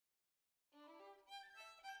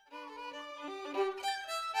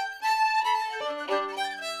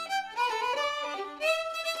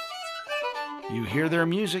You hear their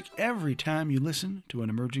music every time you listen to an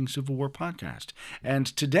Emerging Civil War podcast. And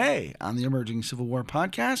today on the Emerging Civil War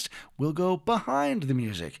podcast, we'll go behind the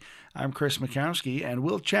music. I'm Chris Mackowski, and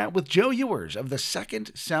we'll chat with Joe Ewers of the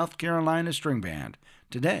 2nd South Carolina String Band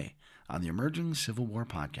today on the Emerging Civil War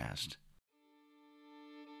podcast.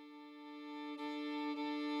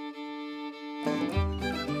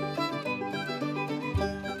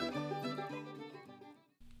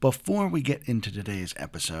 Before we get into today's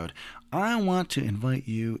episode, I want to invite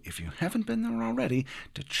you, if you haven't been there already,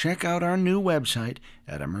 to check out our new website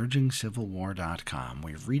at emergingcivilwar.com.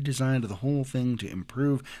 We've redesigned the whole thing to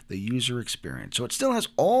improve the user experience. So it still has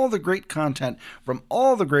all the great content from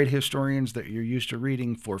all the great historians that you're used to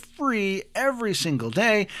reading for free every single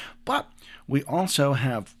day, but we also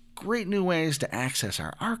have great new ways to access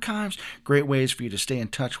our archives, great ways for you to stay in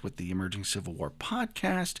touch with the Emerging Civil War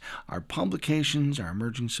podcast, our publications, our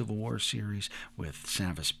Emerging Civil War series with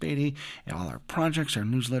Savis Beatty, and all our projects, our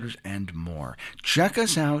newsletters, and more. Check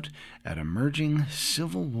us out at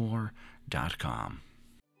emergingcivilwar.com.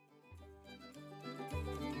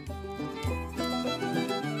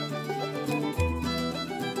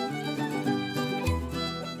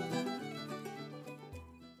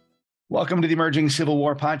 Welcome to the Emerging Civil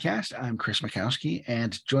War podcast. I'm Chris Mackowski,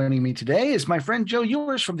 and joining me today is my friend Joe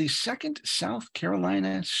Ewers from the 2nd South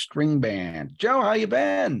Carolina String Band. Joe, how you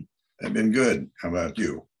been? I've been good. How about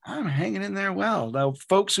you? I'm hanging in there well. Now,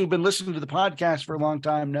 folks who've been listening to the podcast for a long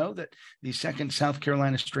time know that the 2nd South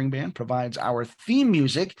Carolina String Band provides our theme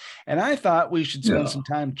music, and I thought we should spend some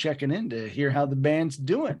time checking in to hear how the band's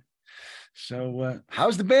doing. So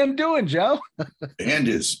how's the band doing, Joe? The band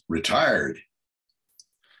is retired.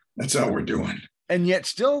 That's how we're doing. And yet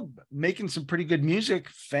still making some pretty good music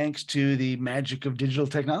thanks to the magic of digital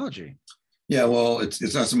technology. Yeah, well, it's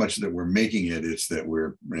not so much that we're making it, it's that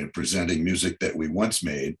we're presenting music that we once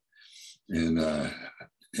made. And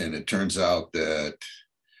it turns out that,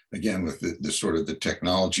 again, with the sort of the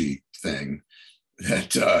technology thing,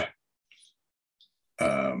 that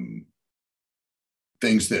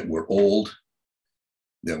things that were old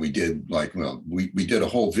that we did, like, well, we did a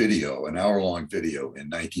whole video, an hour-long video in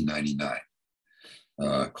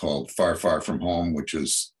 1999 called Far, Far From Home, which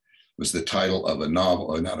was the title of a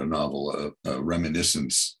novel, not a novel, a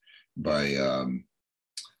reminiscence by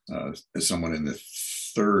someone in the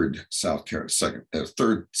 3rd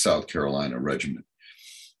South Carolina Regiment.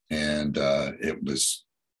 And that was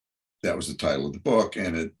the title of the book,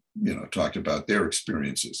 and it, talked about their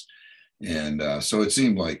experiences. And so it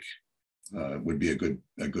seemed like would be a good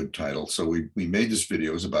title. So we made this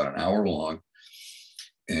video. It was about an hour long,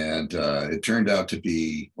 and it turned out to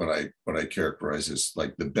be what I characterize as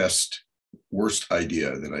like the worst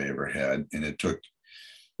idea that I ever had. And it took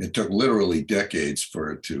literally decades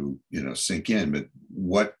for it to sink in.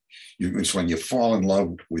 But it's when you fall in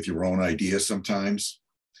love with your own idea, sometimes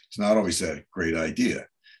it's not always a great idea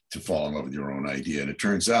to fall in love with your own idea. And it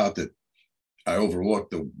turns out that I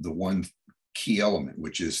overlooked the one key element,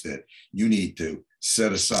 which is that you need to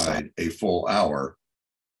set aside a full hour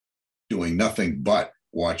doing nothing but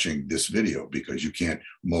watching this video, because you can't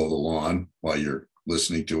mow the lawn while you're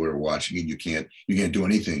listening to it or watching it. You can't do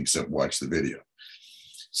anything except watch the video.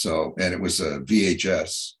 So, and it was a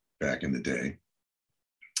VHS back in the day,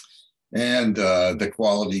 and the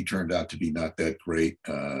quality turned out to be not that great,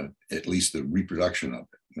 at least the reproduction of it.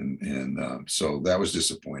 And so that was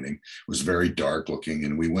disappointing. It was very dark looking,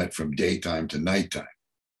 and we went from daytime to nighttime,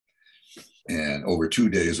 and over 2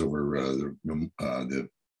 days, over the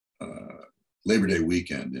Labor Day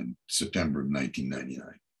weekend in September of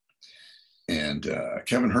 1999. And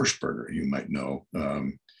Kevin Hirschberger, you might know,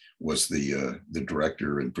 was the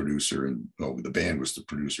director and producer, and the band was the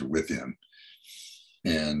producer with him.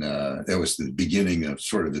 And that was the beginning of,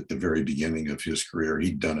 sort of at the very beginning of his career.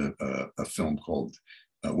 He'd done a film called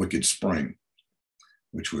Wicked Spring,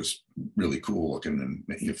 which was really cool looking, and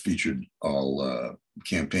it featured all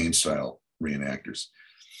campaign style reenactors.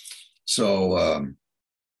 So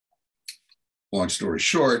long story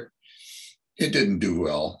short, it didn't do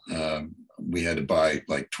well. We had to buy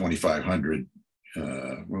like 2,500,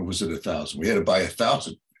 what was it, 1,000? We had to buy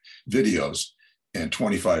 1,000 videos and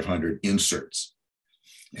 2,500 inserts.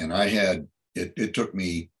 And it took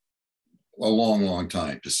me a long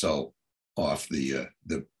time to sell off the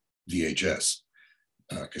VHS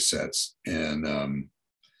cassettes, and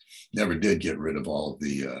never did get rid of all of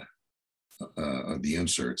the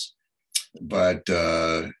inserts. But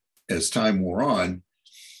as time wore on,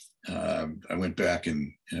 I went back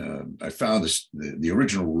and I found the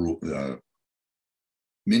original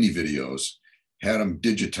mini videos, had them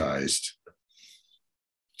digitized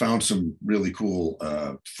found some really cool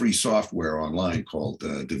free software online called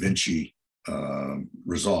DaVinci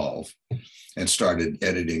Resolve, and started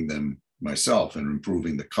editing them myself and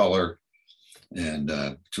improving the color and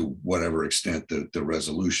to whatever extent the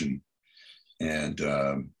resolution, and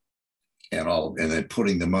then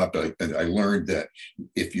putting them up. I learned that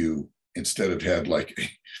if you, instead of had like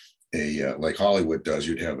like Hollywood does,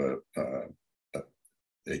 you'd have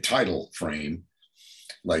a title frame,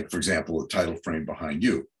 like for example, a title frame behind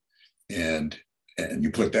you, and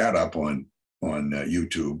you put that up on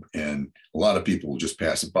YouTube, and a lot of people will just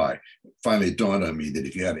pass it by. Finally, it dawned on me that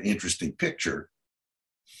if you had an interesting picture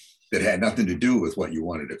that had nothing to do with what you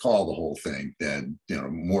wanted to call the whole thing, then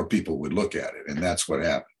more people would look at it, and that's what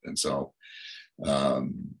happened. And so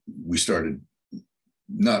we started,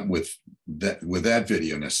 not with that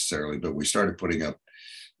video necessarily, but we started putting up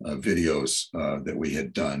videos that we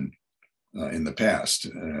had done in the past.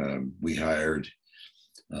 We hired.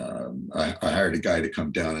 I hired a guy to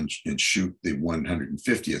come down and shoot the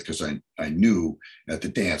 150th, because I knew at the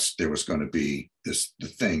dance there was going to be the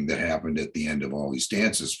thing that happened at the end of all these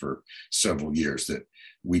dances for several years that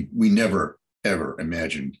we never ever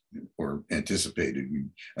imagined or anticipated.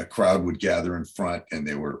 A crowd would gather in front, and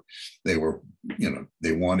they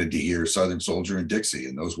they wanted to hear Southern Soldier and Dixie,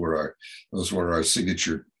 and those were our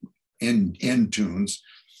signature end tunes,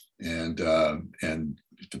 and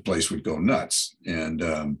the place would go nuts. And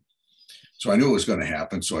so I knew it was going to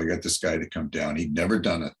happen. So I got this guy to come down. He'd never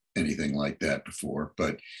done anything like that before,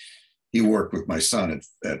 but he worked with my son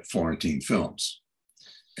at Florentine Films.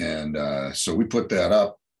 And so we put that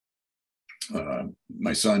up.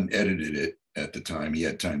 My son edited it at the time. He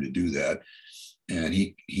had time to do that. And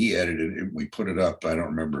he edited it. We put it up. I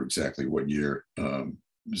don't remember exactly what year. It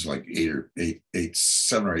was like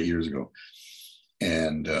 7 or 8 years ago.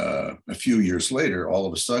 And a few years later, all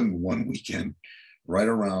of a sudden, one weekend, right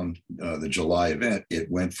around the July event,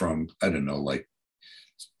 it went from, I don't know, like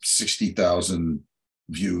 60,000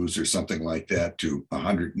 views or something like that to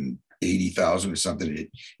 180,000 or something.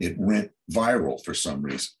 It went viral for some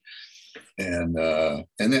reason. And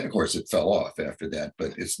then, of course, it fell off after that.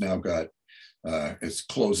 But it's now got, it's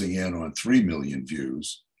closing in on 3 million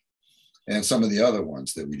views. And some of the other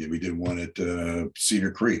ones that we did one at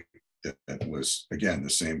Cedar Creek. That was, again, the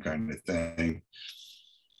same kind of thing.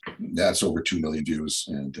 That's over 2 million views,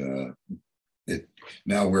 and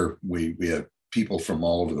now we have people from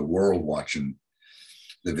all over the world watching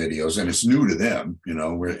the videos, and it's new to them.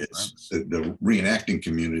 Where it's the reenacting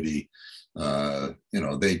community.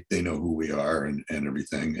 They know who we are and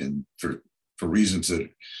everything, and for reasons that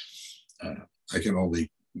I can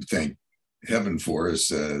only thank heaven for is,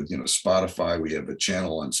 Spotify. We have a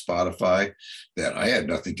channel on Spotify that I had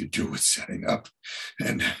nothing to do with setting up,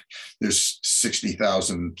 and there's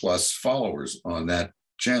 60,000 plus followers on that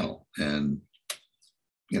channel, and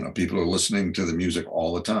people are listening to the music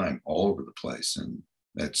all the time, all over the place, and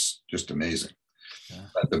that's just amazing. Yeah.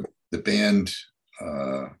 The band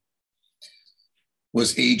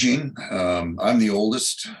was aging. I'm the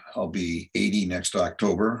oldest. I'll be 80 next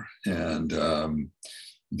October, and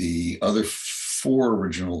the other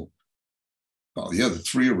the other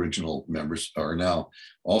 3 original members are now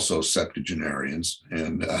also septuagenarians,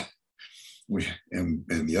 and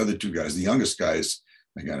the other 2 guys, the youngest guys,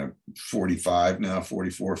 I got a 45 now,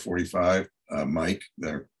 44, 45. Mike,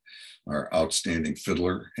 our outstanding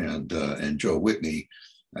fiddler, and Joe Whitney,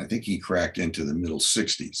 I think he cracked into the middle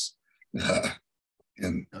 60s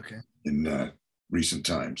in recent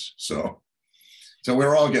times. So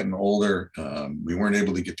we're all getting older. We weren't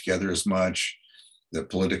able to get together as much. The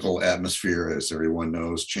political atmosphere, as everyone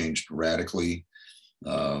knows, changed radically.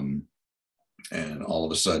 And all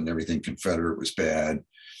of a sudden, everything Confederate was bad.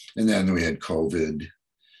 And then we had COVID,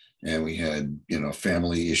 and we had,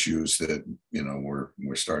 family issues that,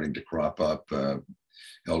 were starting to crop up,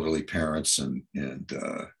 elderly parents and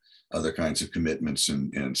other kinds of commitments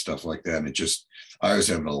and stuff like that. And I was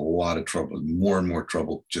having a lot of trouble, more and more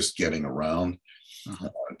trouble just getting around.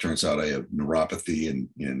 It turns out I have neuropathy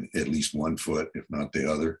in at least one foot, if not the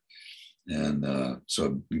other. And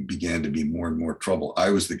so it began to be more and more trouble.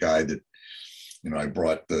 I was the guy that, I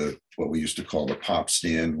brought what we used to call the pop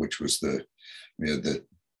stand, which was we had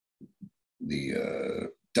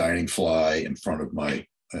the dining fly in front of my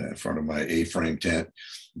A-frame tent.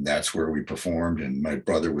 And that's where we performed. And my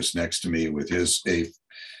brother was next to me with his,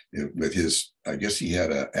 I guess he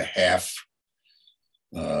had a half,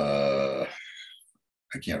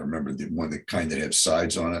 I can't remember the kind that had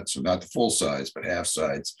sides on it. So not the full size, but half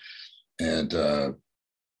sides. And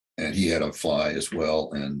he had a fly as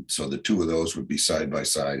well. And so the 2 of those would be side by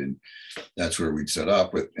side. And that's where we'd set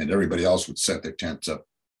up and everybody else would set their tents up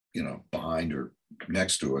behind or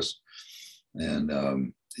next to us.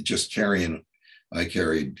 And just I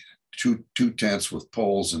carried two tents with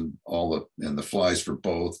poles and the flies for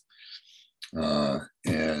both.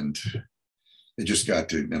 And it just got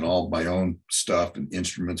to, and all my own stuff and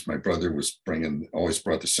instruments. My brother always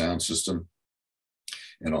brought the sound system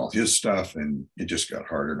and all his stuff. And it just got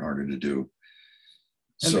harder and harder to do.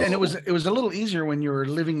 And it was a little easier when you were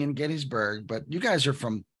living in Gettysburg, but you guys are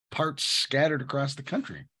from parts scattered across the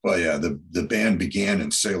country. Well, yeah, the band began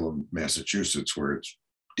in Salem, Massachusetts, where it's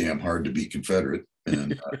damn hard to be Confederate.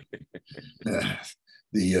 And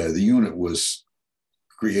the unit was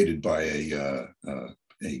created by a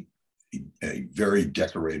very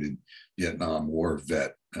decorated Vietnam War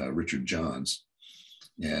vet, Richard Johns,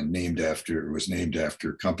 and it was named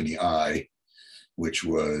after Company I, which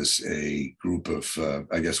was a group of,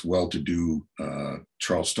 I guess, well-to-do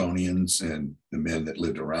Charlestonians and the men that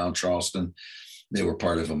lived around Charleston. They were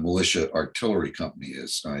part of a militia artillery company,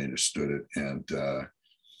 as I understood it. And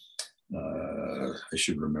I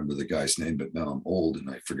should remember the guy's name, but now I'm old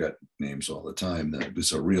and I forget names all the time. That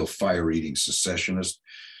was a real fire-eating secessionist,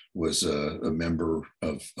 was a member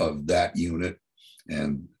of that unit.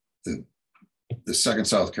 And the 2nd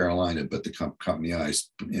South Carolina, but the Company I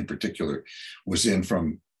in particular, was in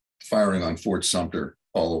from firing on Fort Sumter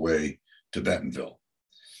all the way to Bentonville.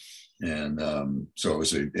 And so it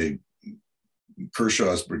was a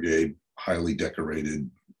Kershaw's brigade, highly decorated,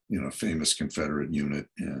 famous Confederate unit.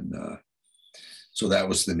 And so that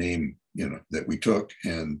was the name, that we took.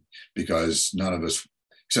 And because none of us,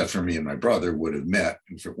 except for me and my brother, would have met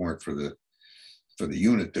if it weren't for the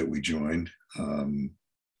unit that we joined.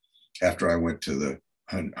 After I went to the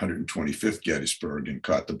 125th Gettysburg and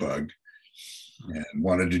caught the bug and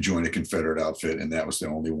wanted to join a Confederate outfit. And that was the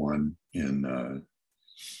only one in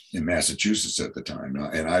Massachusetts at the time.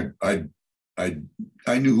 And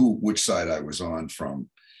I knew which side I was on from,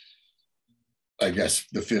 I guess,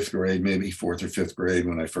 the 5th grade, maybe 4th or 5th grade,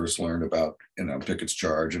 when I first learned about, Pickett's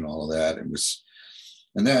Charge and all of that. It was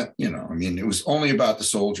only about the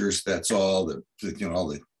soldiers. That's all.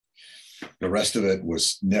 The rest of it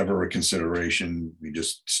was never a consideration. We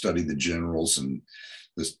just studied the generals and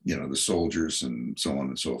the soldiers and so on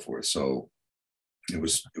and so forth. So it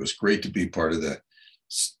was great to be part of the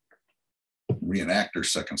reenactor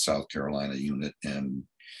 2nd South Carolina unit. And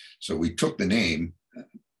so we took the name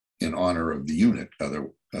in honor of the unit.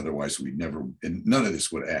 Otherwise none of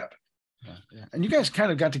this would happen. Yeah. And you guys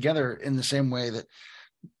kind of got together in the same way that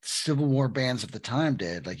Civil War bands of the time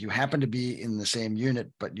did. Like, you happened to be in the same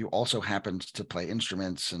unit, but you also happened to play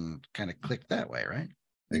instruments and kind of clicked that way, right?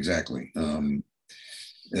 Exactly.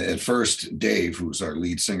 At first, Dave, who's our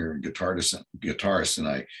lead singer and guitarist, and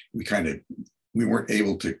I, we weren't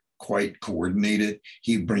able to quite coordinate it.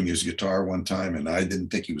 He'd bring his guitar one time, and I didn't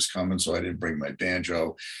think he was coming, so I didn't bring my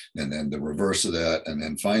banjo. And then the reverse of that. And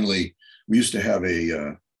then finally, we used to have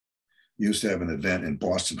an event in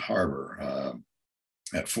Boston Harbor.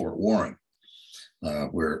 At Fort Warren,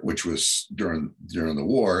 which was during the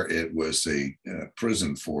war. It was a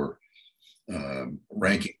prison for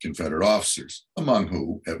ranking Confederate officers, among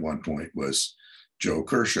who at one point was Joe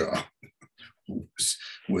Kershaw, who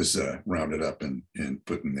was rounded up and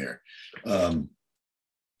put in there.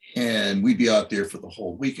 And we'd be out there for the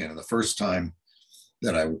whole weekend. And the first time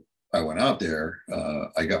that I went out there,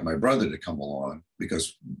 I got my brother to come along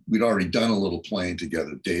because we'd already done a little playing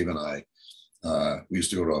together, Dave and I. We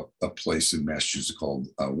used to go to a place in Massachusetts called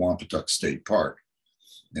Wampatuck State Park,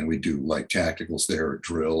 and we do like tacticals there,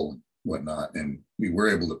 drill and whatnot. And we were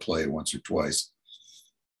able to play once or twice.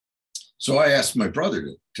 So I asked my brother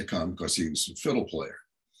to come because he was a fiddle player.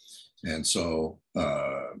 And so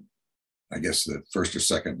I guess the first or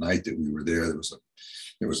second night that we were there,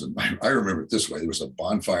 I remember it this way: there was a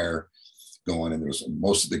bonfire going, and a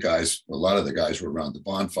lot of the guys were around the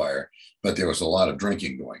bonfire, but there was a lot of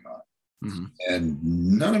drinking going on. Mm-hmm. And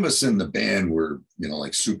none of us in the band were,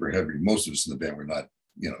 like super heavy. Most of us in the band were not,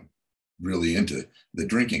 really into the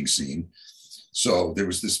drinking scene. So there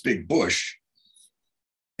was this big bush,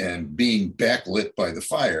 and being backlit by the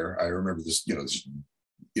fire, I remember this,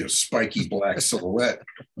 spiky black silhouette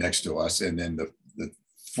next to us. And then the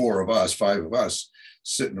 5 of us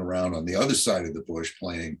sitting around on the other side of the bush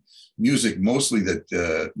playing music, mostly that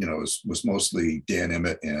was mostly Dan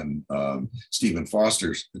Emmett and Stephen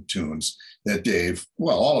Foster's tunes that Dave,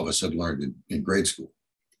 all of us had learned in grade school,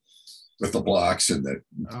 with the blocks and the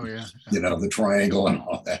triangle and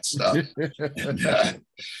all that stuff.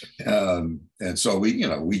 And so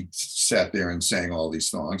we sat there and sang all these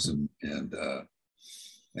songs, and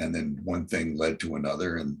then one thing led to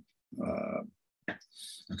another, and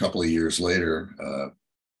a couple of years later,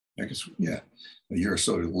 I guess, yeah, a year or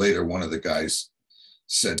so later, one of the guys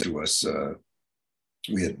said to us,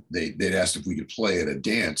 they'd asked if we could play at a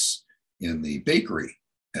dance in the bakery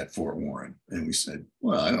at Fort Warren. And we said,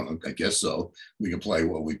 well, I don't know, I guess so. We can play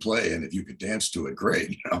what we play. And if you could dance to it,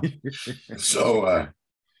 great. So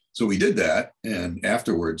we did that. And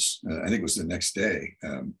afterwards, I think it was the next day,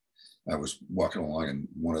 I was walking along and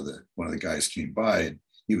one of the guys came by, and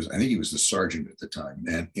I think he was the sergeant at the time.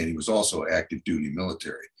 And he was also active duty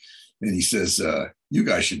military. And he says, you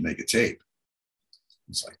guys should make a tape.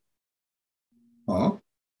 It's like, huh?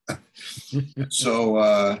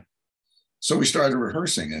 So we started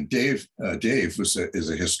rehearsing, and Dave is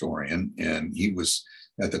a historian, and he was,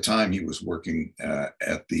 at the time, he was working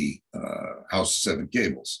at the House of Seven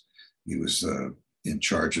Gables. He was in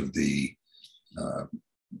charge of the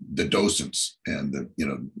docents and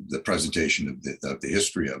the presentation of the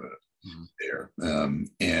history of it there,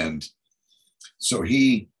 and so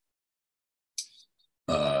he.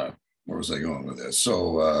 Where was I going with this?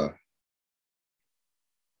 So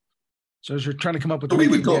as you're trying to come up with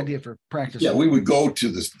the idea for practice. Yeah, we would go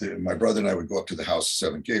to this. My brother and I would go up to the House of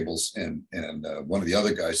Seven Gables, and one of the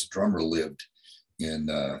other guys, the drummer,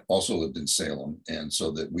 also lived in Salem, and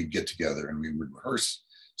so that we'd get together and we would rehearse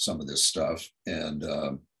some of this stuff, and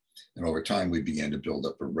over time we began to build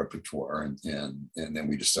up a repertoire, and then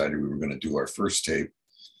we decided we were going to do our first tape,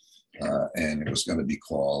 and it was going to be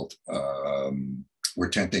called "We're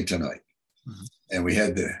Tenting Tonight," and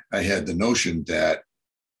I had the notion that,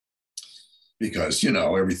 because,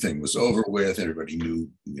 everything was over with, everybody knew,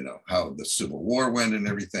 how the Civil War went and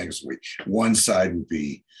everything. So one side would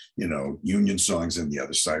be, Union songs, and the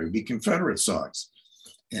other side would be Confederate songs.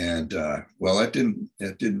 And well, that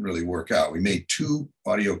didn't really work out. We made 2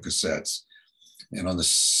 audio cassettes. And on the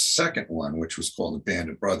second one, which was called The Band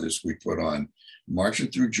of Brothers, we put on Marching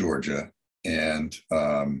Through Georgia and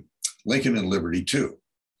Lincoln and Liberty too,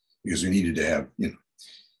 because we needed to have,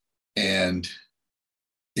 and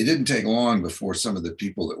it didn't take long before some of the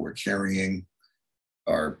people that were carrying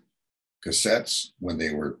our cassettes, when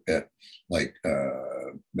they were at like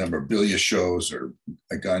memorabilia shows or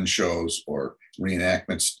gun shows or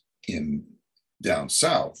reenactments in down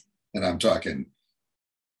south, and I'm talking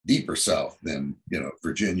deeper south than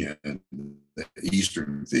Virginia and the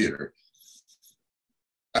Eastern Theater,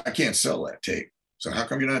 I can't sell that tape. So how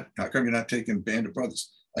come you're not taking Band of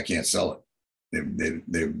Brothers? I can't sell it.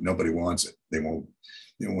 They nobody wants it. They won't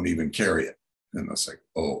even carry it. And I was like,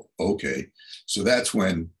 oh, okay. So that's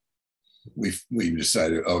when we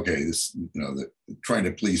decided, okay, this, trying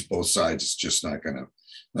to please both sides is just not gonna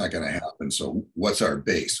happen. So what's our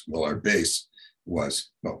base? Well, our base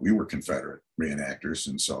was, we were Confederate reenactors,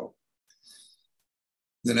 and so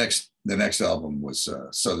the next album was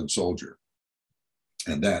Southern Soldier,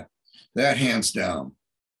 and that hands down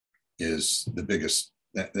is the biggest.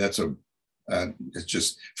 It's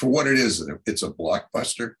just, for what it is, it's a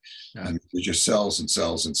blockbuster. Yeah. And it just sells and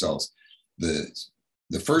sells and sells.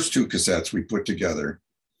 The first 2 cassettes we put together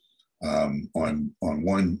on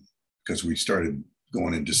one, because we started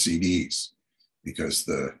going into CDs, because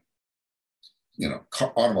the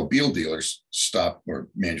automobile dealers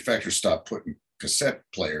manufacturers stopped putting cassette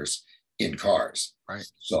players in cars. Right.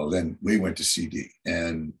 So then we went to CD,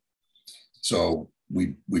 and so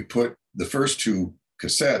we put the first 2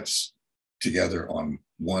 cassettes together on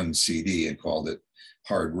one CD and called it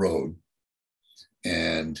Hard Road.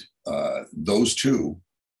 And those 2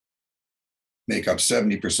 make up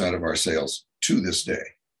 70% of our sales to this day.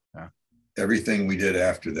 Yeah. Everything we did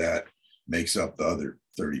after that makes up the other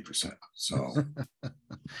 30%. So,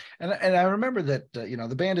 and I remember that,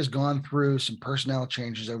 the band has gone through some personnel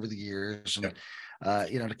changes over the years, and, yep.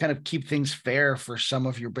 To kind of keep things fair for some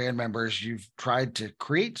of your band members, you've tried to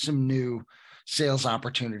create some new sales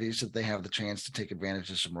opportunities that they have the chance to take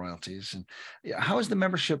advantage of some royalties. And how has the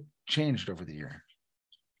membership changed over the year?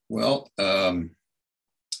 Well,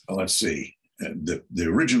 let's see. The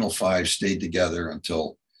original 5 stayed together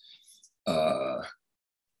until, I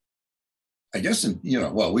guess,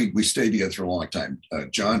 we stayed together for a long time.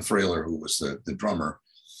 John Frailer, who was the drummer,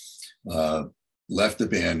 left the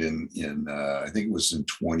band in I think it was in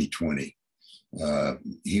 2020.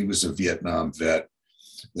 He was a Vietnam vet.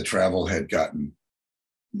 The travel had gotten,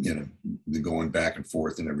 the going back and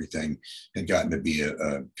forth and everything had gotten to be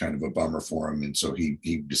a kind of a bummer for him. And so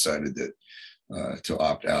he decided that to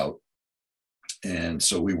opt out. And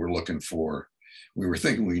so we were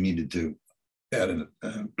thinking we needed to add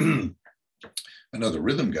another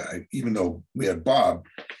rhythm guy, even though we had Bob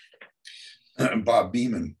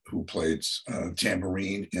Beeman, who played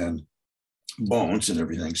tambourine and bones and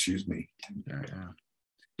everything. Excuse me.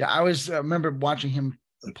 Yeah, I remember watching him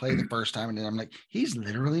play the first time, and then I'm like, he's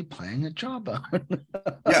literally playing a jawbone.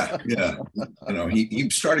 Yeah. He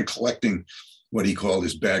started collecting what he called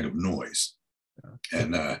his bag of noise,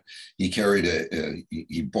 and he carried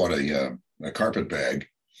he bought a carpet bag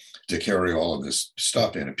to carry all of this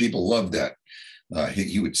stuff in, and people loved that.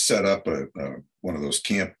 He would set up one of those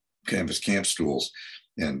canvas camp stools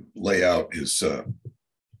and lay out his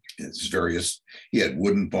various. He had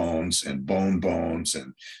wooden bones and bone bones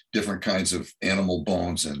and different kinds of animal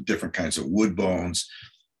bones and different kinds of wood bones,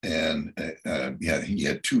 and he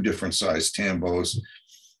had 2 different sized tambos,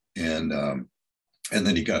 and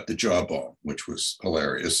then he got the jawbone, which was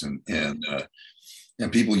hilarious, and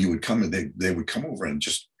people, you would come and they would come over and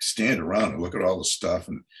just stand around and look at all the stuff,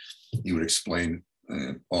 and he would explain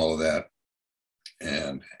all of that.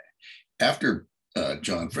 And after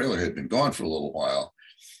John Frailer had been gone for a little while,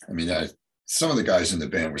 I mean, some of the guys in the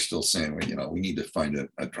band were still saying, well, we need to find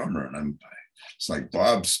a drummer. And it's like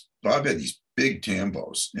Bob had these big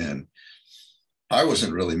tambos, and I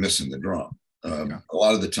wasn't really missing the drum. A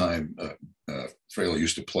lot of the time, Frailer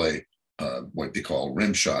used to play what they call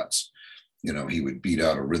rim shots. He would beat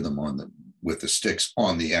out a rhythm with the sticks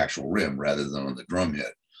on the actual rim rather than on the drum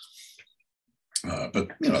head. But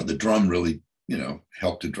the drum really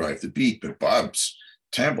helped to drive the beat. But Bob's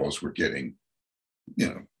tambos were getting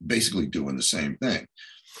basically doing the same thing.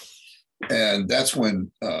 And that's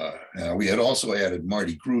when we had also added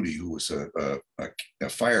Marty Grudy, who was a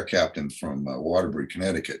fire captain from Waterbury,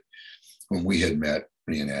 Connecticut, whom we had met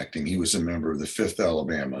reenacting. He was a member of the 5th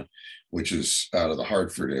Alabama, which is out of the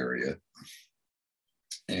Hartford area.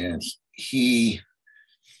 And he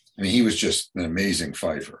was just an amazing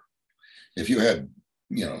fifer. If you had,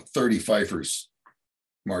 30 fifers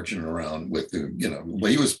marching around with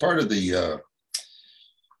he was part of the,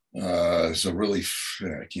 I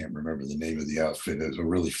can't remember the name of the outfit. It was a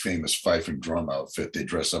really famous fife and drum outfit. They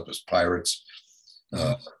dress up as pirates.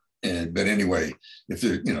 But anyway, if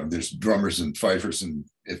there's drummers and fifers, and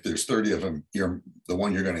if there's 30 of them, the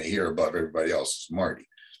one you're going to hear above everybody else is Marty.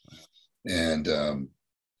 And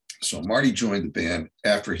so Marty joined the band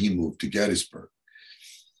after he moved to Gettysburg.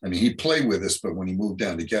 I mean, he played with us, but when he moved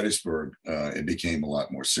down to Gettysburg, it became a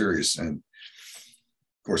lot more serious. And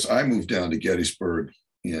of course, I moved down to Gettysburg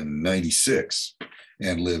in '96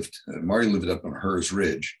 and Marty lived up on Hers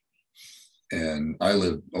Ridge, and I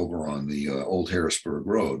lived over on the old Harrisburg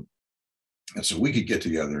Road. And so we could get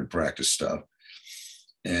together and practice stuff.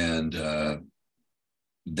 And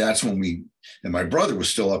that's when and my brother was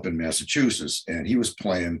still up in Massachusetts, and he was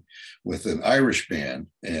playing with an Irish band,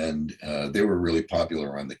 and they were really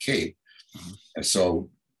popular on the Cape. And so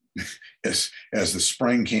as the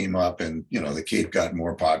spring came up and, the Cape got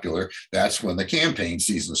more popular, that's when the campaign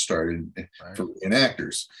season started for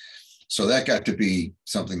reenactors. So that got to be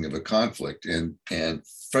something of a conflict, and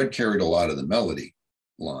Fred carried a lot of the melody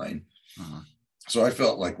line. So I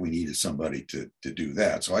felt like we needed somebody to do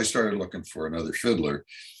that. So I started looking for another fiddler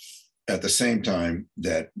at the same time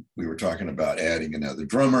that we were talking about adding another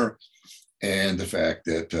drummer, and the fact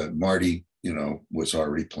that Marty, was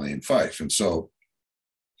already playing fife. And so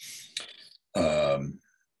I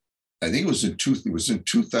think it was in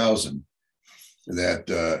 2000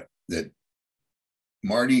 that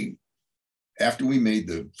Marty, after we made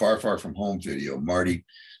the Far, Far From Home video, Marty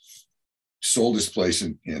sold his place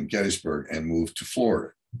in Gettysburg and moved to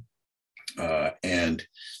Florida. And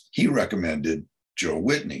he recommended Joe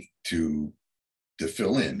Whitney to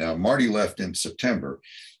fill in. Now, Marty left in September,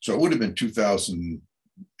 so it would have been 2000.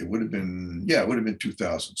 It would have been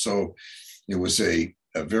 2000. So it was a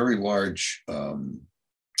very large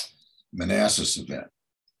Manassas event.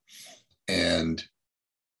 And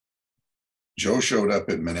Joe showed up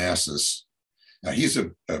at Manassas. Now, he's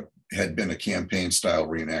had been a campaign style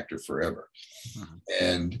reenactor forever.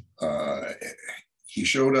 And he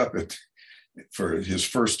showed up for his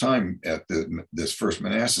first time at this first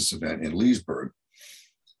Manassas event in Leesburg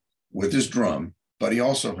with his drum, but he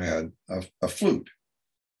also had a flute,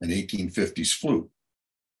 an 1850s flute.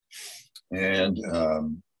 And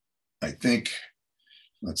I think,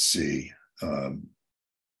 let's see,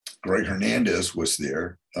 Greg Hernandez was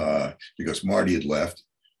there because Marty had left.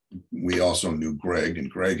 We also knew Greg, and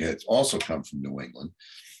Greg had also come from New England,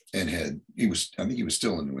 and I think he was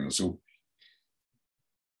still in New England. So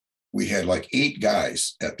we had like 8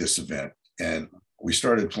 guys at this event, and we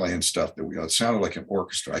started playing stuff that it sounded like an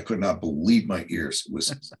orchestra. I could not believe my ears.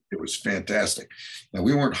 It was fantastic. Now,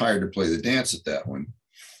 we weren't hired to play the dance at that one,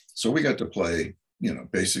 so we got to play,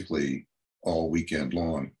 basically all weekend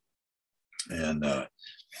long, and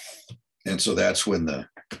so that's when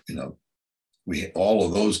all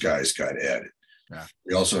of those guys got added. Yeah.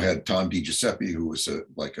 We also had Tom DiGiuseppe, who was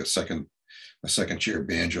like a second chair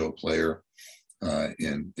banjo player,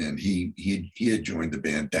 and he had joined the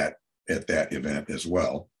band at that event as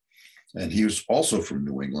well. And he was also from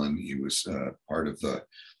New England. He was part of the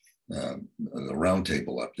round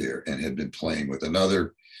table up there, and had been playing with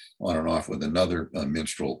another, on and off with another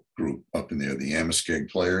minstrel group up in there, the Mackowski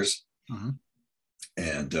players. Mm-hmm.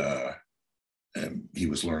 And he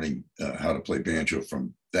was learning how to play banjo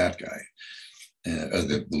from that guy,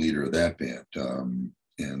 the leader of that band.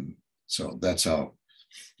 And so that's how,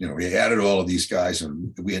 we added all of these guys,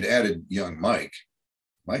 and we had added young Mike.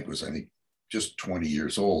 Mike was, I think, just 20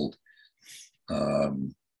 years old.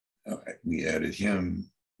 We added him.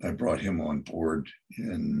 I brought him on board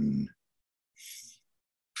in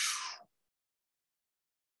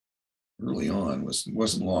early on.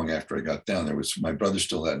 Wasn't long after I got down. My brother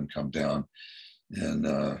still hadn't come down, and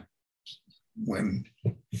when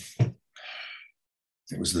it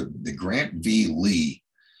was the Grant V. Lee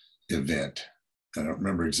event, I don't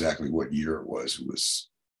remember exactly what year it was. It was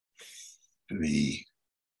the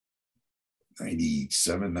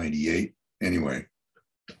 97, 98. Anyway,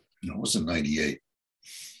 no, it wasn't 98.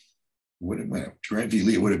 Grant V.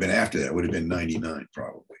 Lee, it would have been after that. It would have been 99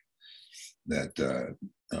 probably. That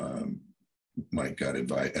Mike got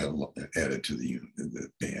added to the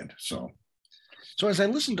band. So as I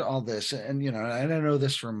listened to all this, and and I know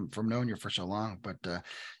this from knowing you for so long, but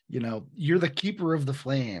you're the keeper of the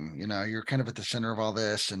flame. You're kind of at the center of all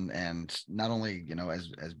this, and not only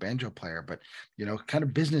as banjo player, but kind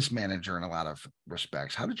of business manager in a lot of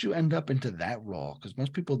respects. How did you end up into that role? Because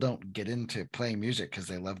most people don't get into playing music because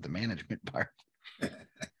they love the management part.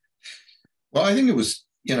 Well, I think it was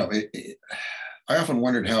I often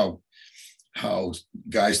wondered how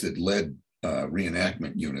guys that led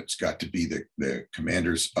reenactment units got to be the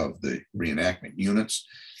commanders of the reenactment units.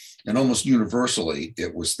 And almost universally,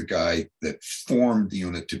 it was the guy that formed the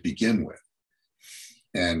unit to begin with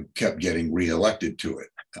and kept getting reelected to it.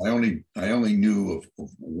 I only knew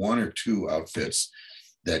of one or two outfits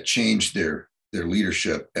that changed their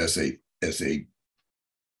leadership as a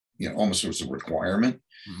almost as a requirement.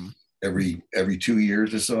 Mm-hmm. every 2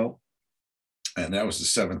 years or so. And that was the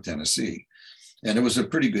 7th Tennessee. And it was a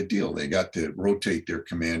pretty good deal. They got to rotate their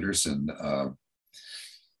commanders.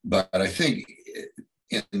 But I think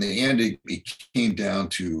in the end, it came down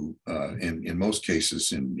to, in most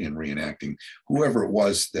cases in reenacting, whoever it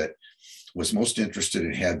was that was most interested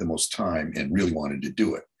and had the most time and really wanted to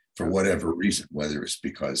do it for whatever reason, whether it's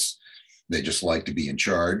because they just like to be in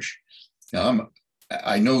charge. Now,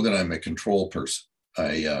 I know that I'm a control person.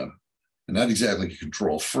 I'm not exactly a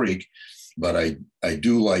control freak, but I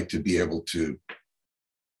do like to be able to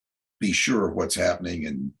be sure of what's happening,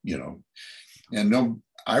 and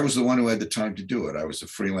I was the one who had the time to do it. I was a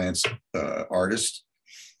freelance artist.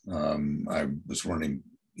 I was running,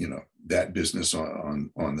 that business on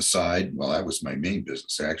the side. Well, that was my main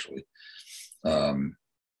business actually.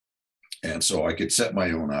 And so I could set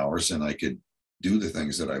my own hours, and I could do the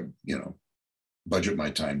things that I, budget my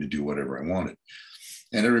time to do whatever I wanted.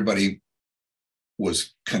 And everybody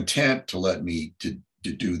was content to let me to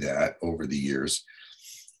do that over the years.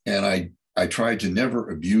 And I tried to never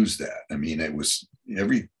abuse that. I mean, it was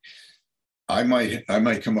I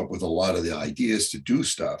might come up with a lot of the ideas to do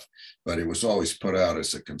stuff, but it was always put out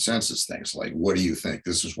as a consensus thing. It's like, what do you think?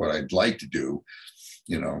 This is what I'd like to do,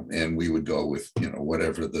 and we would go with,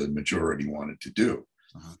 whatever the majority wanted to do.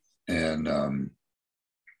 Uh-huh.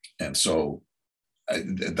 And so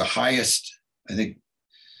the highest, I think,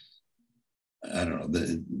 I don't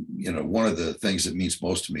know, one of the things that means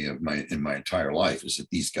most to me in my entire life is that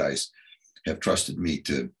these guys have trusted me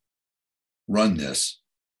to run this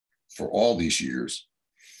for all these years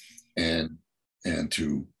and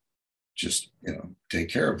to just, take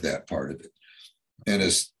care of that part of it. And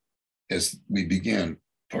as we began,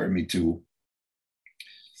 there's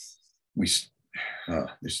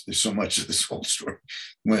so much of this whole story.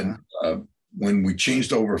 When we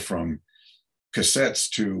changed over from cassettes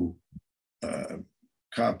to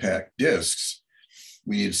compact discs,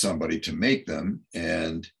 we needed somebody to make them.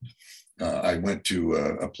 And I went to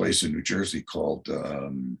a place in New Jersey called,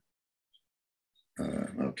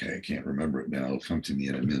 I can't remember it now. It'll come to me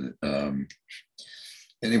in a minute.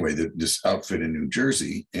 Anyway, this outfit in New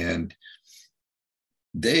Jersey, and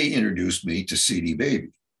they introduced me to CD Baby.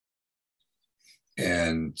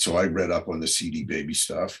 And so I read up on the CD Baby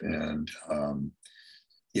stuff. And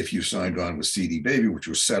if you signed on with CD Baby, which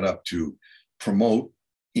was set up to promote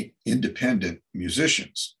independent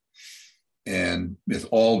musicians and with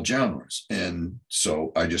all genres. And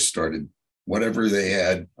so I just started whatever they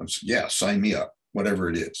had. Yeah, sign me up. whatever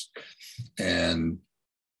it is. And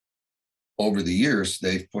over the years,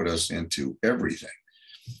 they've put us into everything.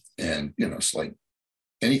 And, it's like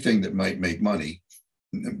anything that might make money,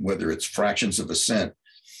 whether it's fractions of a cent,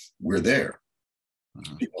 we're there.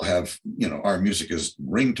 People have, our music is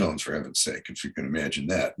ringtones, for heaven's sake, if you can imagine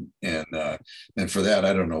that. And for that,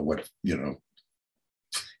 I don't know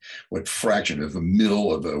what fraction of a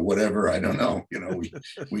mil of a whatever, I don't know,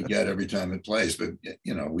 we get every time it plays, but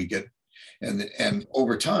we get, and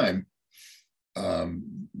over time,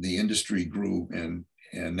 the industry grew, and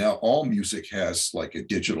now all music has like a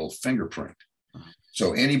digital fingerprint.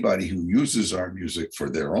 So anybody who uses our music for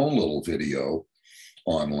their own little video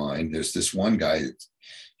online, there's this one guy,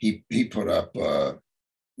 he put up a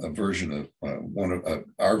version of one of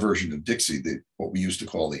our version of Dixie, what we used to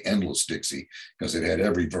call the endless Dixie, because it had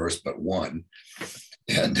every verse but one.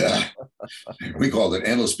 And we called it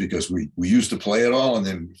endless because we used to play it all. And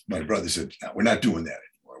then my brother said, no, we're not doing that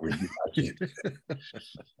anymore. I can't do that.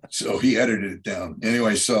 So he edited it down.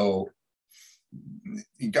 Anyway, so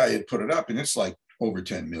the guy had put it up, and it's like over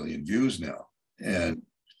 10 million views now. And,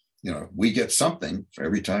 we get something for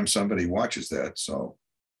every time somebody watches that. So,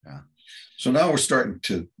 yeah. So now we're starting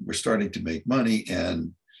to make money,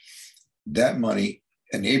 and that money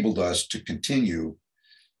enabled us to continue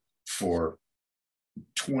for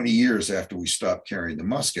 20 years after we stopped carrying the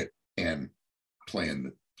musket and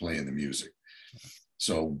playing the music.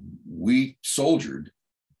 So we soldiered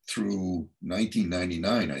through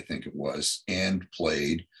 1999, I think it was, and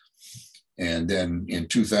played. And then in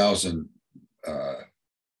 2000,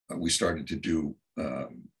 we started to do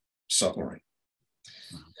sutlering,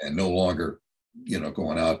 and no longer,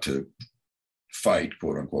 going out to fight,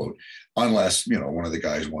 quote unquote, unless, one of the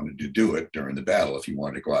guys wanted to do it during the battle. If you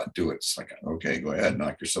wanted to go out and do it, it's like, okay, go ahead,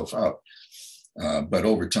 knock yourself out. But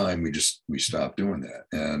over time, we stopped doing that.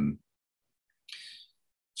 And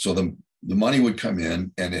so the money would come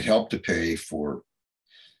in, and it helped to pay for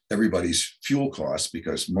everybody's fuel costs,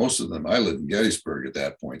 because most of them, I lived in Gettysburg at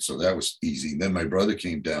that point, so that was easy. Then my brother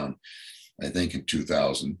came down, I think in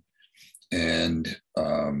 2000, and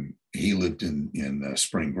he lived in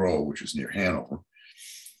Spring Grove, which is near Hanover.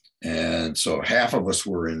 And so half of us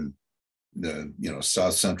were in the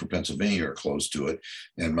South Central Pennsylvania or close to it,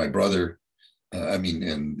 and my brother,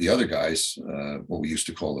 and the other guys, what we used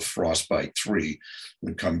to call the Frostbite 3,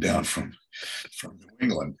 would come down from New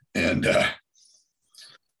England, and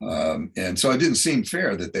so it didn't seem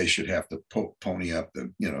fair that they should have to pony up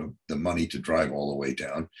the money to drive all the way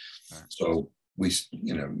down. So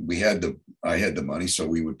I had the money, so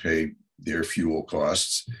we would pay their fuel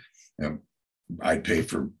costs. I'd pay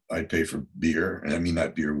for beer, and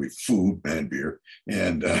not beer, with food and beer,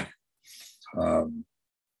 and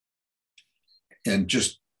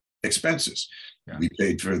just expenses. Yeah. We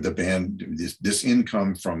paid for the band. This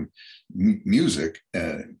income from music,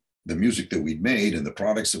 the music that we'd made and the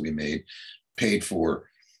products that we made, paid for,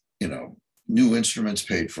 new instruments,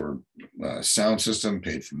 paid for sound system,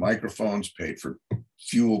 paid for microphones, paid for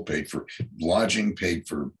fuel, paid for lodging, paid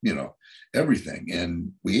for, everything.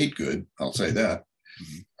 And we ate good, I'll say that,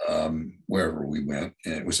 wherever we went.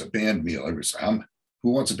 And it was a band meal. Everybody said,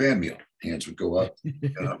 who wants a band meal? Hands would go up,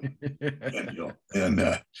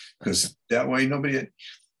 and because that way nobody had.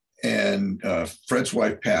 And Fred's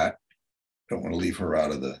wife, Pat, don't want to leave her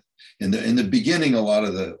out of in the beginning. A lot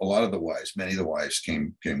of the wives, many of the wives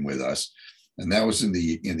came with us, and that was in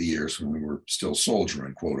the years when we were still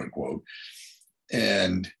soldiering, quote unquote.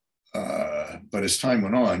 And but as time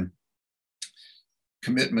went on,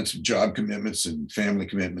 job commitments and family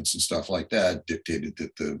commitments and stuff like that dictated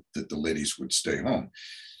that the ladies would stay home.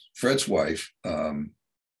 Fred's wife,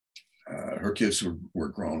 her kids were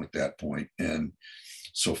grown at that point, and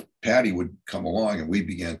so Patty would come along, and we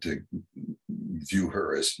began to view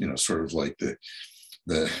her as, sort of like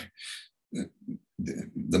the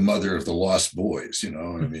mother of the lost boys,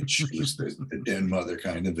 she was the den mother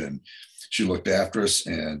kind of, and she looked after us,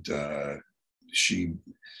 and she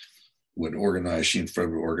and Fred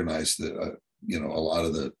would organize a lot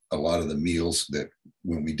of the meals that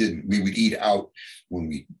we would eat out when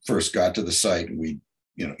we first got to the site, and we'd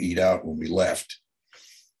eat out when we left,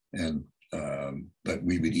 and but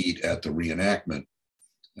we would eat at the reenactment,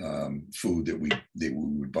 food that we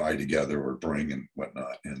would buy together or bring and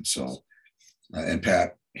whatnot. And so and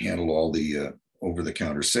Pat handled all the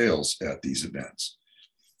over-the-counter sales at these events,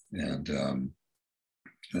 and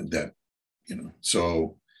that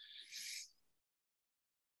so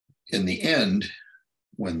in the end,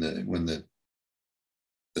 when the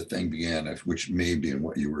thing began, which may be in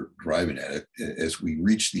what you were driving at, as we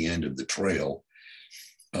reached the end of the trail,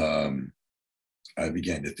 I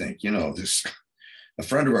began to think, a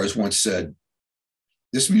friend of ours once said,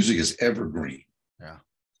 this music is evergreen. Yeah.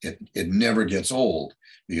 It never gets old,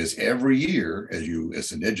 because every year, as you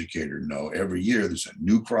as an educator know, every year there's a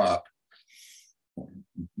new crop,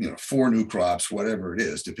 4 new crops, whatever it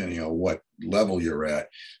is, depending on what level you're at,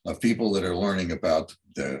 of people that are learning about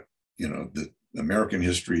the American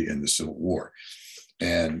history and the Civil War.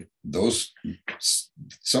 And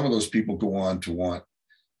some of those people go on to want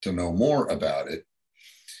to know more about it.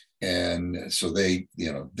 And so they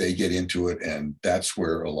get into it, and that's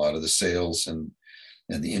where a lot of the sales and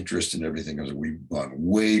the interest and everything is. We've gone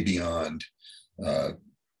way beyond,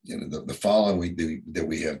 the following that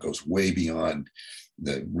we have goes way beyond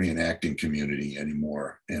the reenacting community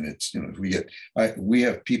anymore. And it's, we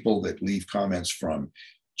have people that leave comments from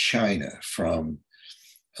China, from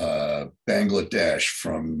Bangladesh,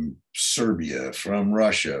 from Serbia, from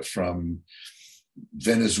Russia, from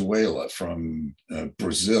Venezuela, from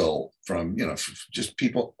Brazil, from just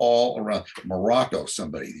people all around. Morocco,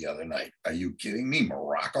 somebody the other night. Are you kidding me?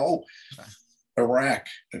 Morocco? Iraq.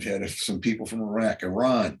 I've had some people from Iraq,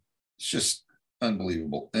 Iran. It's just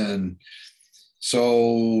unbelievable. And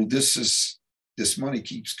so this money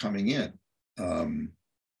keeps coming in.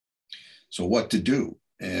 So what to do?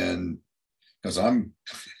 And because I'm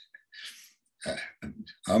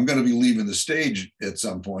going to be leaving the stage at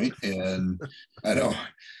some point, and I know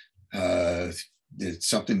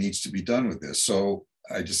something needs to be done with this. So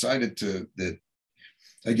I decided that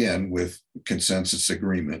again, with consensus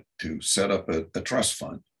agreement, to set up a trust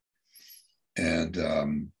fund.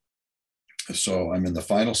 And so I'm in the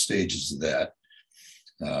final stages of that.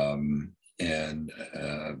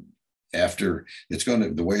 After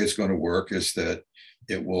the way it's going to work is that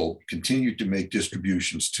it will continue to make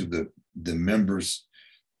distributions to the members,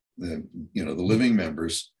 the living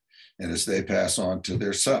members, and as they pass on to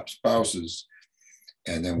their spouses.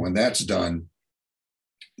 And then when that's done,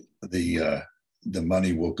 the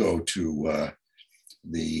money will go to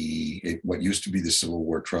what used to be the Civil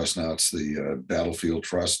War Trust. Now it's the Battlefield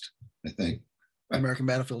Trust, I think. American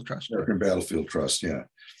Battlefield Trust. American Battlefield Trust, yeah.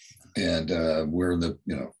 And we're in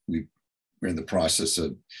the process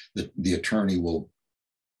of the attorney will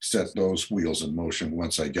set those wheels in motion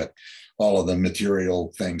once I get all of the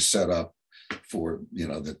material things set up for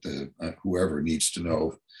that whoever needs to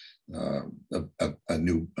know a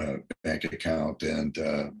new bank account and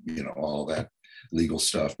all that legal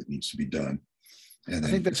stuff that needs to be done. And I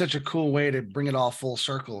think that's such a cool way to bring it all full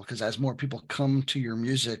circle, because as more people come to your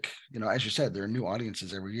music, as you said, there are new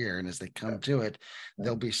audiences every year, and as they come to it,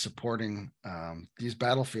 they'll be supporting these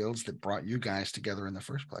battlefields that brought you guys together in the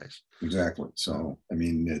first place. Exactly. So I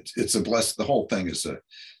mean, it's a blessing. The whole thing is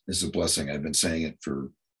a blessing. I've been saying it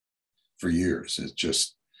for years. It's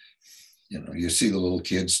just you see the little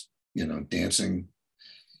kids dancing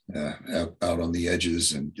out on the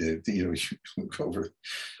edges, and you look over.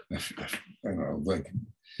 I don't know, like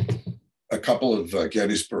a couple of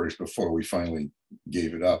Gettysburgs before we finally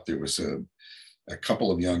gave it up, there was a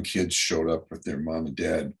couple of young kids showed up with their mom and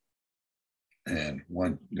dad, and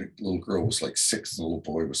the little girl was like 6, the little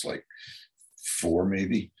boy was like 4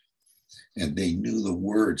 maybe, and they knew the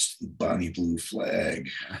words to the Bonnie Blue Flag,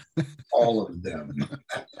 all of them.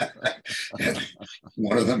 And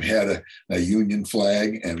one of them had a Union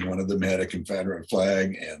flag, and one of them had a Confederate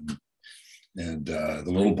flag, and the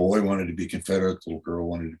little boy wanted to be Confederate, the little girl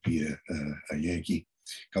wanted to be a Yankee.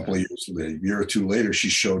 A couple of years, a year or two later, she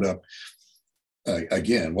showed up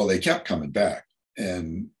again. Well, they kept coming back,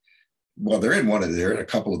 and they're in a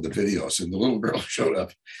couple of the videos, and the little girl showed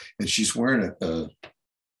up, and she's wearing a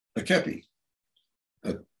kepi,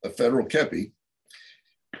 a federal kepi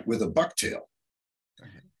with a bucktail.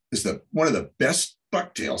 It's one of the best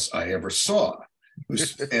bucktails I ever saw. It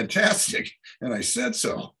was fantastic, and I said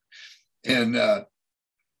so. And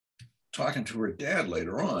talking to her dad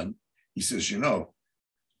later on, he says,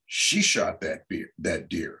 she shot that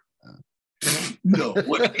deer. No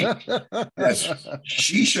way.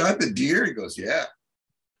 She shot the deer? He goes, yeah.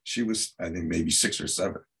 She was, I think, maybe 6 or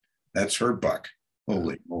 7. That's her buck.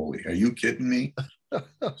 Holy moly. Are you kidding me?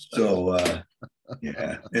 So,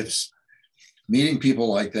 yeah, it's meeting people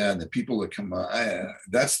like that, and the people that come on.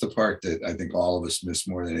 That's the part that I think all of us miss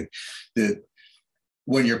more than that.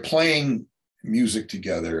 When you're playing music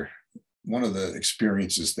together, one of the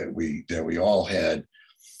experiences that we all had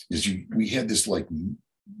is we had this like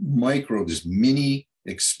this mini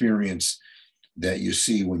experience that you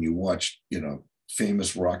see when you watch,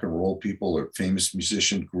 famous rock and roll people or famous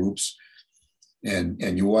musician groups,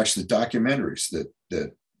 and you watch the documentaries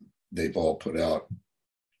that they've all put out,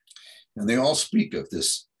 and they all speak of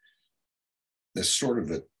this sort of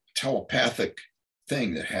a telepathic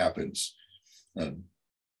thing that happens uh,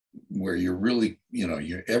 where you're really,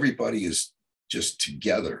 everybody is just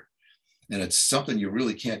together, and it's something you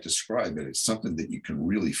really can't describe it. It's something that you can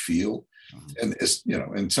really feel. And it's,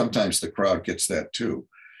 and sometimes the crowd gets that too,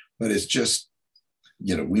 but it's just,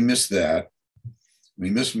 we miss that. We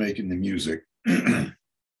miss making the music,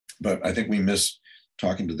 but I think we miss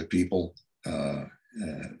talking to the people.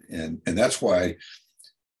 And that's why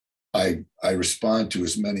I respond to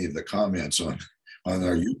as many of the comments on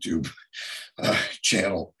our YouTube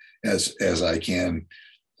channel as I can.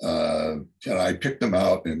 I pick them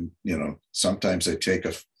out, and sometimes I take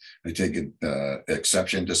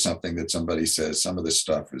exception to something that somebody says. Some of this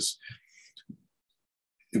stuff is,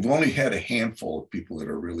 we've only had a handful of people that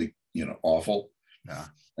are really awful,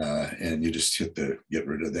 and you just get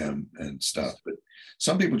rid of them and stuff. But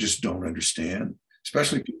some people just don't understand,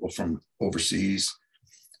 especially people from overseas.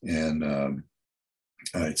 And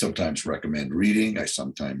I sometimes recommend reading. I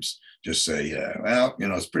sometimes just say, well,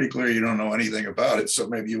 it's pretty clear you don't know anything about it, so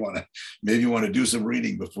maybe you want to do some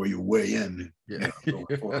reading before you weigh in.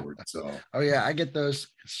 Going forward. So, oh yeah, I get those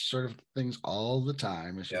sort of things all the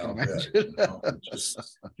time, as you can imagine.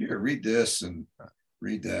 Just here, read this and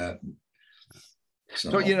read that.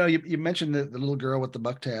 So you mentioned the little girl with the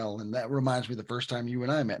bucktail, and that reminds me of the first time you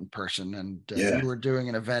and I met in person, and you were doing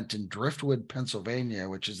an event in Driftwood, Pennsylvania,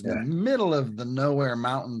 which is in the middle of the nowhere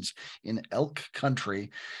mountains in elk country,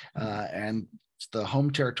 and it's the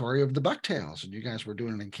home territory of the bucktails. And you guys were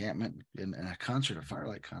doing an encampment in a concert, a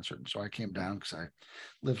firelight concert. And so I came down because I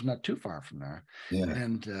live not too far from there. Yeah.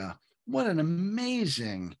 And what an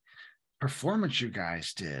amazing performance you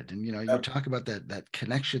guys did. And you talk about that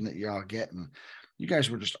connection that you all get, and you guys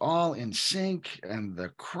were just all in sync, and the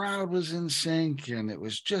crowd was in sync, and it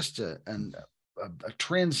was just a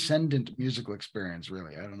transcendent musical experience.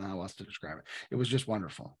 Really, I don't know how else to describe it. It was just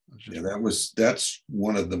wonderful. That's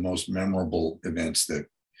one of the most memorable events that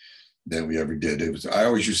we ever did. I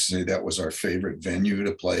always used to say that was our favorite venue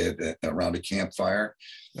to play at around a campfire.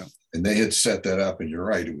 Yeah. And they had set that up, and you're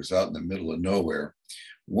right, it was out in the middle of nowhere.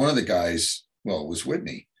 One of the guys, well, it was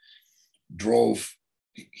Whitney,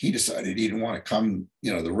 he decided he didn't want to come,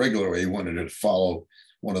 the regular way. He wanted to follow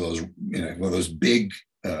one of those big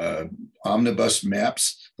omnibus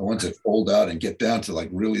maps, the ones that fold out and get down to like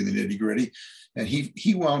really the nitty gritty. And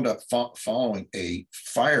he wound up following a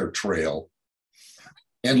fire trail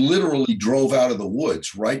and literally drove out of the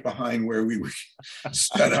woods right behind where we were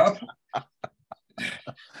set up.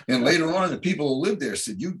 And later on, the people who lived there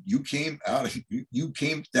said, you came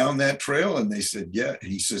down that trail? And they said, yeah.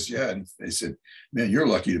 And he says, yeah. And they said, man, you're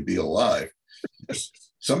lucky to be alive.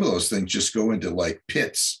 Some of those things just go into like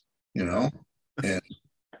pits, and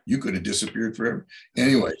you could have disappeared forever.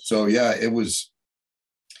 Anyway, so yeah, that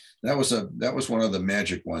was one of the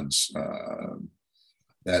magic ones,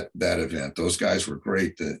 that event. Those guys were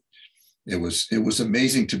great. It was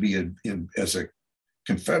amazing to be as a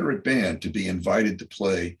Confederate band, to be invited to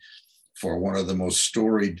play for one of the most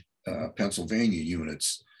storied Pennsylvania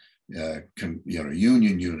units,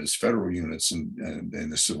 Union units, federal units in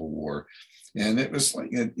the Civil War. And it was like,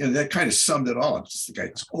 that kind of summed it all. It's like,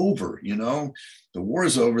 it's over, the war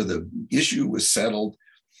is over. The issue was settled.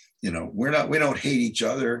 We don't hate each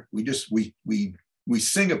other. We just, we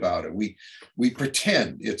sing about it. We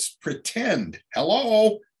pretend. It's pretend.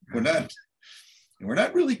 Hello. We're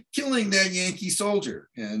not really killing that Yankee soldier.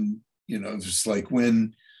 And, just like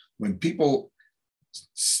when people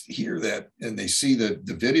hear that and they see the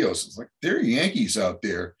videos, it's like, there are Yankees out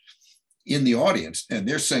there in the audience and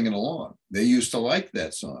they're singing along. They used to like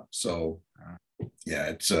that song. So yeah,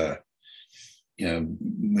 it's,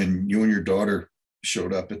 when you and your daughter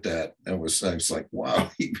showed up at that, I was like,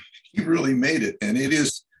 wow, he really made it. And it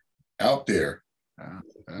is out there.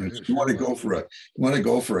 If you want to go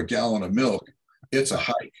for a gallon of milk, it's a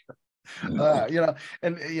hike.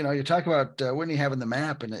 You talk about Whitney having the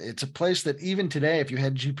map, and it's a place that even today, if you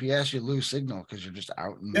had GPS, you lose signal because you're just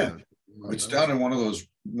out in it's down in one of those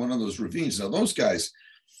ravines. Now those guys,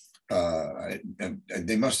 and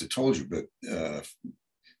they must have told you, but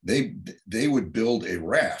they would build a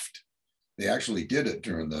raft. They actually did it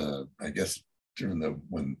during the 150th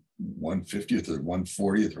or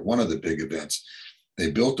 140th or one of the big events.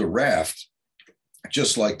 They built a raft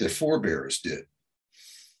just like their forebears did.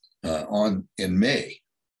 In May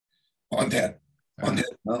on that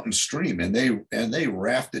mountain stream, and they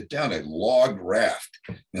rafted down, a log raft,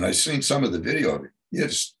 and I've seen some of the video of it.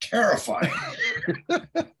 It's terrifying.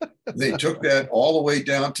 They took that all the way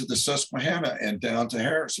down to the Susquehanna and down to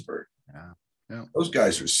Harrisburg. Yeah. Those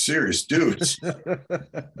guys are serious dudes.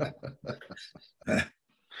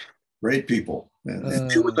 Great people.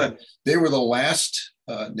 They were the last,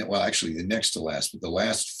 well, actually the next to last, but the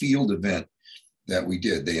last field event that we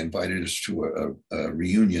did. They invited us to a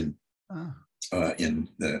reunion in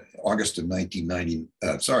August of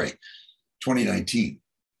 2019.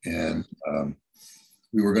 And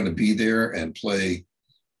we were going to be there and play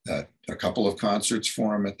a couple of concerts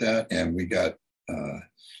for them at that. And we got,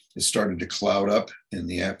 it started to cloud up in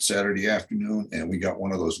the Saturday afternoon, and we got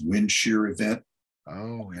one of those wind shear event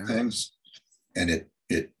things. And it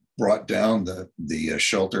brought down the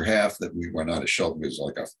shelter half that we were not a shelter, it was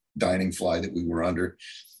like a dining fly that we were under,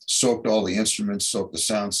 soaked all the instruments, soaked the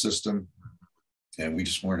sound system, and we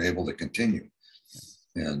just weren't able to continue.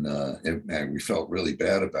 And we felt really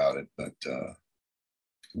bad about it, but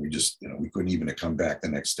we just, we couldn't even come back the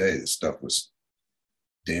next day. The stuff was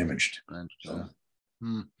damaged. So.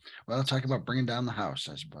 Well, talk about bringing down the house,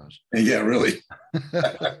 I suppose. Yeah, really.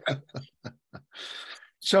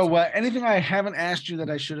 So anything I haven't asked you that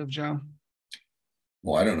I should have, Joe?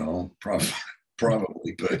 Well, I don't know.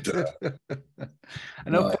 Probably, but I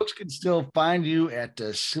know folks can still find you at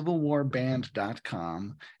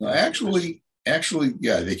civilwarband.com. Actually,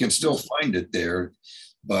 yeah, they can still find it there.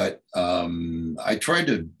 But I tried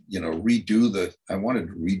to, I wanted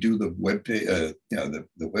to redo the webpage, the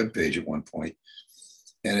webpage at one point,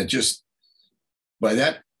 and it just by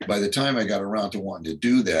the time I got around to wanting to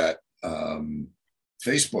do that,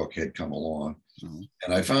 Facebook had come along,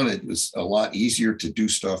 and I found it was a lot easier to do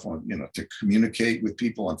stuff on, to communicate with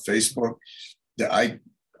people on Facebook. That I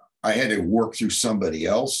had to work through somebody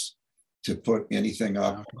else to put anything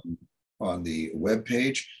up on the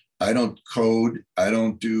webpage. I don't code. I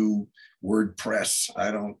don't do WordPress.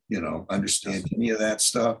 I don't, understand any of that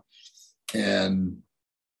stuff. And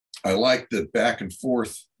I like the back and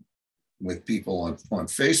forth with people on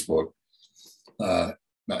Facebook. I'm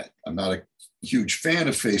not a huge fan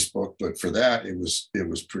of Facebook, but for that, it was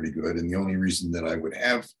pretty good. And the only reason that I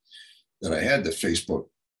had the Facebook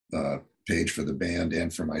page for the band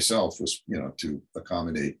and for myself was, to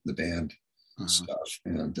accommodate the band stuff.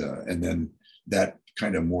 And then that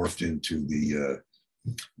kind of morphed into the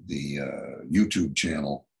YouTube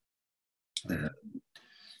channel.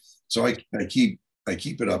 So I keep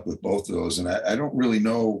it up with both of those, and I don't really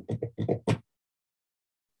know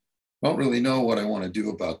what I want to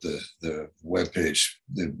do about the webpage.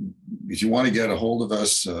 If you want to get a hold of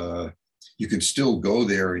us, you can still go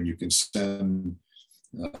there, and you can send,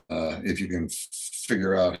 if you can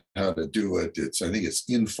figure out how to do it. I think it's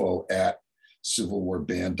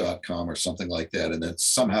info@civilwarband.com or something like that. And then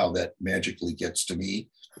somehow that magically gets to me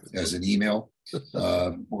as an email.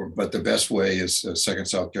 But the best way is Second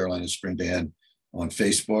South Carolina String Band on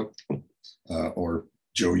Facebook, or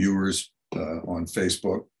Joe Ewers on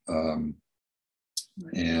Facebook.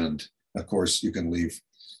 And of course, you can leave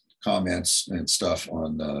comments and stuff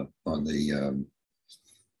on the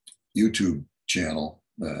YouTube channel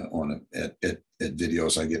at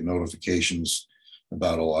videos. I get notifications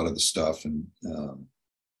about a lot of the stuff, and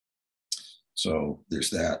so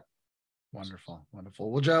there's that. Wonderful.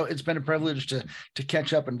 Well, Joe, it's been a privilege to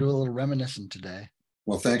catch up and do a little reminiscing today.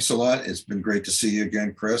 Well, thanks a lot. It's been great to see you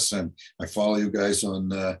again, Chris. And I follow you guys on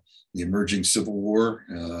the Emerging Civil War.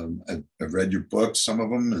 I've read your books, some of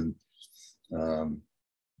them, and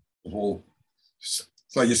the whole. It's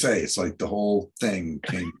like you say, it's like the whole thing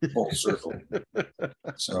came full circle.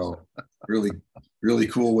 So really, really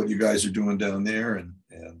cool what you guys are doing down there, and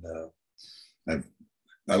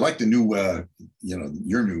I like the new,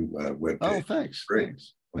 your new webpage. Oh, thanks. Great.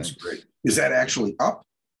 That's great. Is that actually up?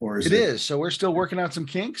 Or is it is. So we're still working out some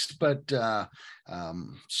kinks, but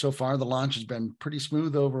so far the launch has been pretty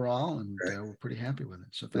smooth overall, and we're pretty happy with it.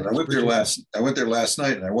 So thanks. I went there last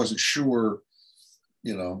night, and I wasn't sure,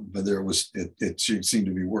 but it seemed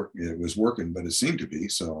to be working. It was working, but it seemed to be.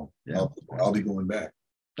 So yeah. I'll be going back.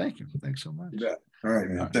 Thank you. Thanks so much. Yeah. All right,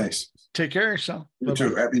 man. All right. Thanks. Take care of yourself. You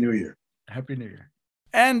too. Happy New Year. Happy New Year.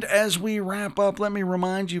 And as we wrap up, let me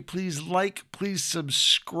remind you, please like, please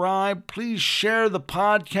subscribe, please share the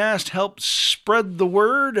podcast, help spread the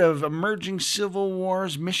word of Emerging Civil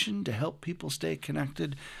War's mission to help people stay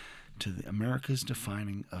connected to America's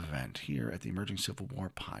defining event here at the Emerging Civil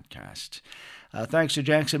War podcast. Thanks to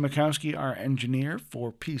Jackson Mackowski, our engineer,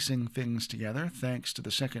 for piecing things together. Thanks to the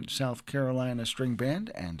Second South Carolina String Band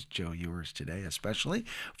and Joe Ewers today especially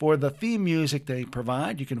for the theme music they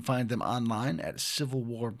provide. You can find them online at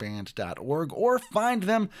civilwarband.org or find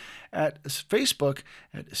them at Facebook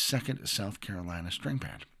at Second South Carolina String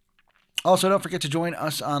Band. Also, don't forget to join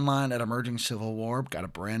us online at Emerging Civil War. We've got a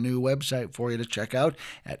brand new website for you to check out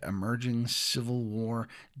at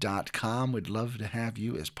emergingcivilwar.com. We'd love to have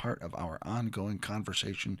you as part of our ongoing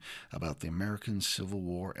conversation about the American Civil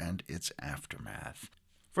War and its aftermath.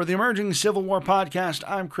 For the Emerging Civil War podcast,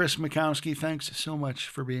 I'm Chris Mackowski. Thanks so much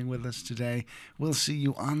for being with us today. We'll see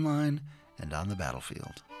you online and on the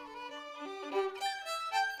battlefield.